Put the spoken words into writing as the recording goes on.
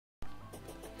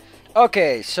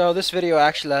Okay, so this video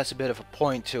actually has a bit of a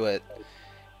point to it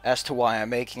as to why I'm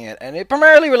making it, and it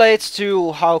primarily relates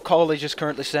to how college is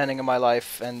currently standing in my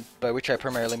life, and by which I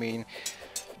primarily mean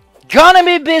gonna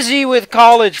be busy with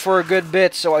college for a good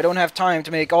bit, so I don't have time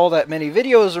to make all that many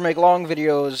videos or make long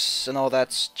videos and all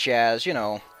that jazz, you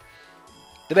know.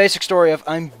 The basic story of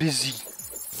I'm busy.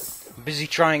 Busy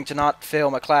trying to not fail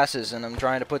my classes, and I'm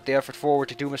trying to put the effort forward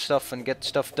to do my stuff and get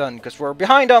stuff done, because we're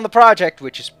behind on the project,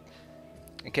 which is,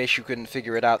 in case you couldn't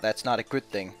figure it out, that's not a good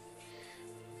thing.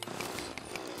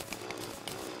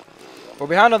 We're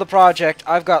behind on the project.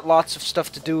 I've got lots of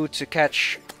stuff to do to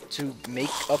catch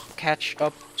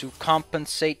up, to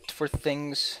compensate for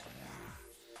things.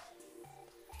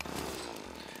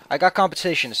 I got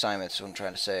compensation assignments, is what I'm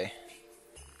trying to say.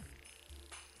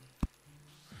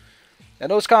 And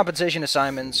those compensation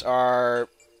assignments are,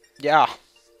 yeah,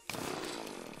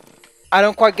 I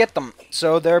don't quite get them,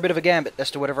 so they're a bit of a gambit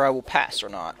as to whether I will pass or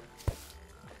not.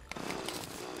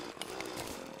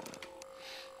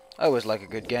 I always like a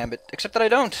good gambit, except that I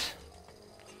don't.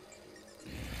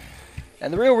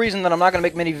 And the real reason that I'm not going to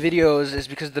make many videos is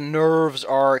because the nerves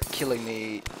are killing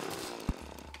me.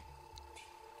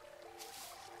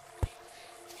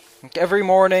 Like every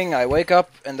morning I wake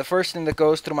up and the first thing that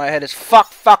goes through my head is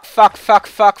fucking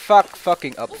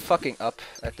up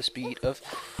at the speed of...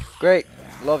 Great,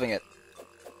 loving it.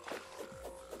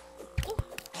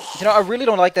 You know, I really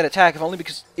don't like that attack, if only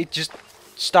because it just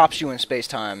stops you in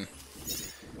space-time.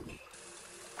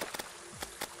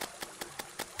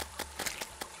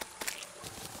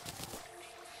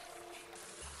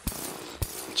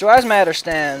 So as matters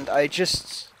stand, I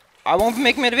won't be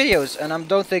making many videos, and I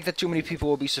don't think that too many people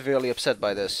will be severely upset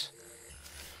by this.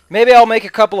 Maybe I'll make a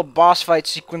couple of boss fight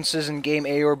sequences in game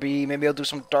A or B, maybe I'll do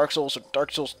some Dark Souls or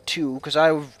Dark Souls 2, because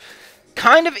I'm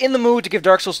kind of in the mood to give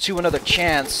Dark Souls 2 another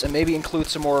chance, and maybe include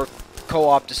some more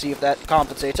co-op to see if that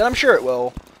compensates, and I'm sure it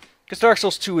will. Because Dark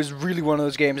Souls 2 is really one of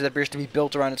those games that appears to be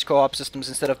built around its co-op systems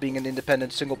instead of being an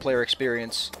independent single-player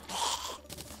experience.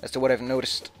 As to what I've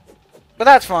noticed. But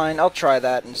that's fine, I'll try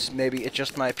that, and maybe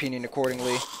adjust my opinion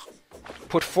accordingly.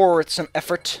 Put forward some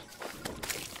effort.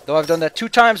 Though I've done that 2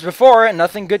 times before, and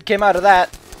nothing good came out of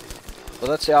that. But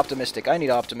let's say optimistic. I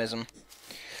need optimism.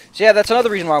 So yeah, that's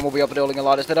another reason why I will be uploading a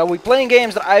lot, is that I will be playing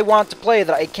games that I want to play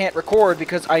that I can't record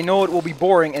because I know it will be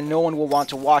boring and no one will want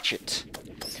to watch it.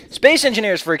 Space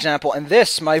Engineers, for example, and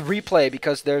this, my replay,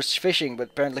 because there's fishing, but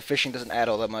apparently fishing doesn't add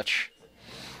all that much.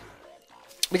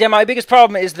 But yeah, my biggest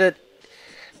problem is that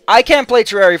I can't play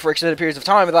Terraria for extended periods of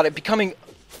time without it becoming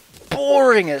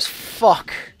boring as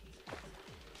fuck.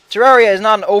 Terraria is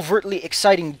not an overtly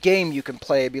exciting game you can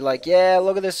play. Be like, yeah,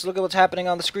 look at this, look at what's happening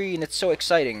on the screen, it's so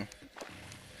exciting.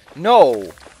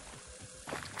 No.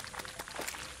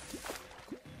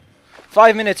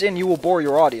 5 minutes in, you will bore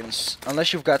your audience,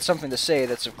 unless you've got something to say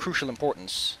that's of crucial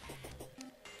importance.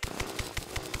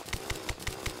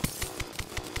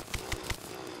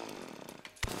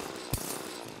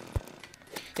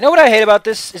 You know what I hate about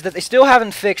this? Is that they still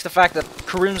haven't fixed the fact that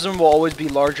Crimson will always be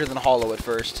larger than Hollow at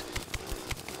first.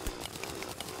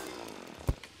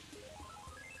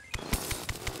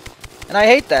 And I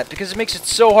hate that, because it makes it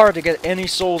so hard to get any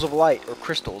souls of light or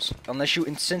crystals, unless you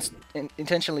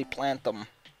intentionally plant them.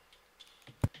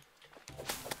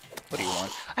 What do you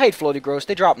want? I hate floaty growths,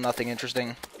 they drop nothing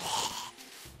interesting.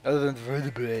 Other than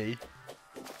vertebrae.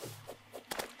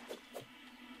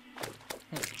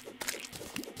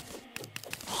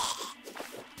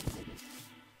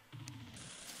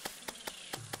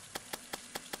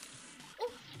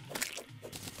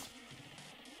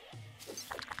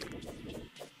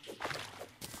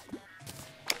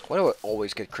 Why do I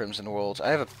always get Crimson Worlds? I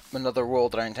have another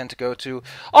world that I intend to go to.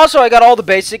 Also, I got all the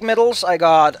basic metals. I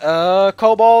got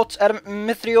Cobalt,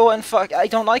 Mithril, and fuck. I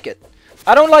don't like it.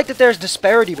 I don't like that there's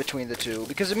disparity between the two,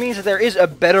 because it means that there is a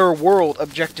better world,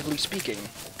 objectively speaking.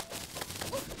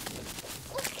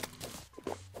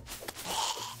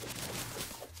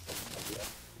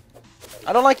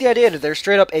 I don't like the idea that there's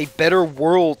straight up a better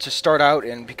world to start out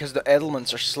in because the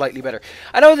elements are slightly better.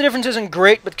 I know the difference isn't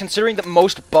great, but considering that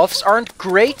most buffs aren't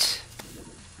great,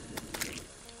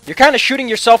 you're kind of shooting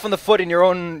yourself in the foot in your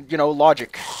own, you know,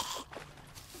 logic.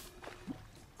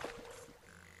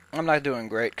 I'm not doing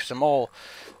great because I'm all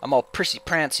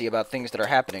prissy-prancy about things that are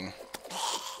happening.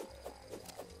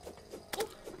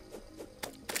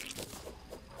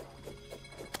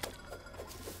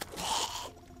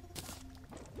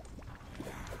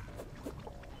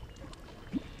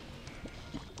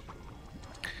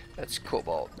 That's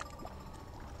Cobalt.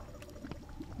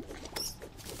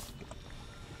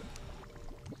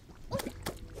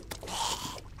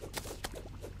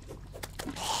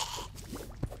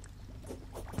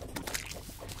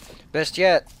 Best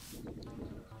yet.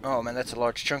 Oh man, that's a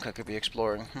large chunk I could be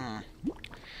exploring.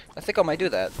 I think I might do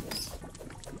that.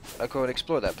 I'll go and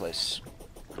explore that place.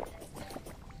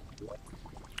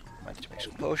 Might need to make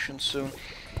some potions soon.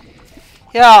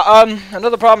 Yeah,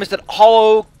 another problem is that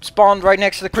Hollow spawned right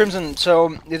next to the Crimson,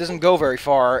 so it doesn't go very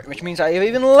far, which means I have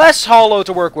even less Hollow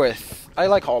to work with. I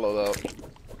like Hollow, though.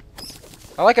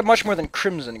 I like it much more than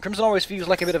Crimson. Crimson always feels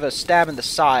like a bit of a stab in the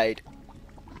side.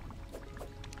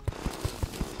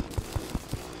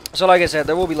 So like I said,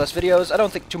 there will be less videos. I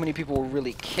don't think too many people will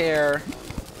really care.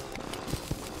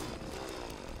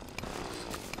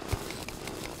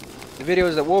 The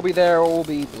videos that will be there will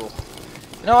be...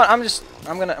 You know what, I'm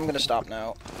gonna stop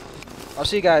now. I'll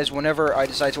see you guys whenever I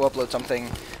decide to upload something.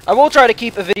 I will try to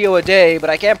keep a video a day, but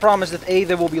I can't promise that A,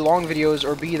 there will be long videos,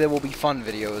 or B, there will be fun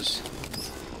videos.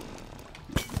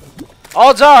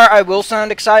 Odds are I will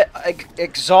sound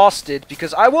exhausted,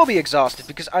 because I will be exhausted,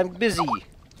 because I'm busy.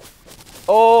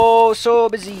 Oh, so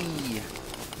busy.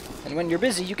 And when you're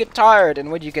busy, you get tired, and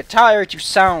when you get tired, you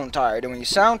sound tired, and when you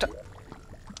sound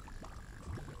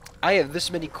I have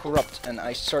this many corrupt, and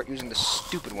I start using the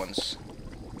stupid ones.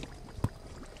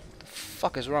 The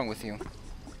fuck is wrong with you?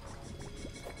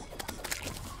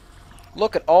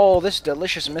 Look at all this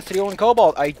delicious mithril and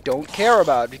cobalt I don't care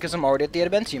about, because I'm already at the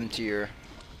adamantium tier.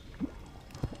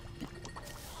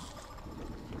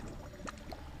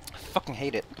 I fucking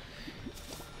hate it.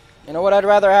 You know what I'd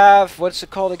rather have? What's it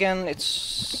called again?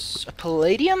 It's a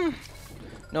palladium?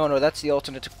 No, that's the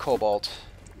alternate to cobalt.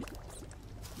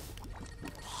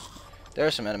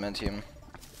 There's some adamantium.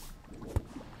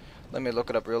 Let me look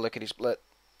it up real lickety split.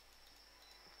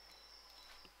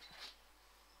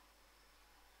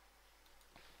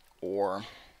 Or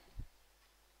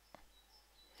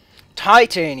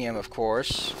titanium, of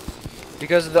course.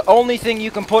 Because the only thing you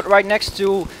can put right next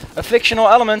to a fictional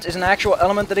element is an actual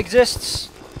element that exists.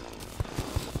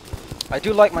 I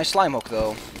do like my slime hook,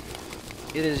 though.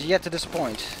 It is yet to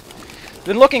disappoint.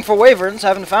 Been looking for wyverns,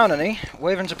 haven't found any.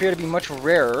 Wyverns appear to be much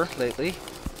rarer lately.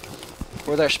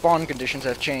 Or their spawn conditions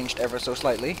have changed ever so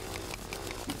slightly.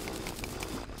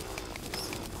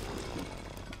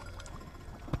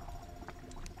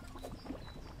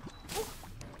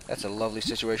 That's a lovely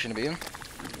situation to be in.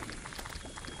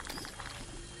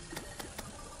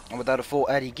 And without a full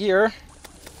Addy gear,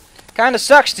 kinda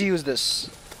sucks to use this.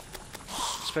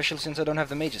 Especially since I don't have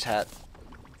the mage's hat.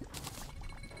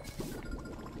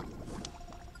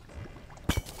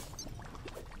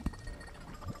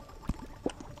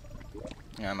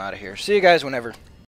 I'm out of here. See you guys whenever.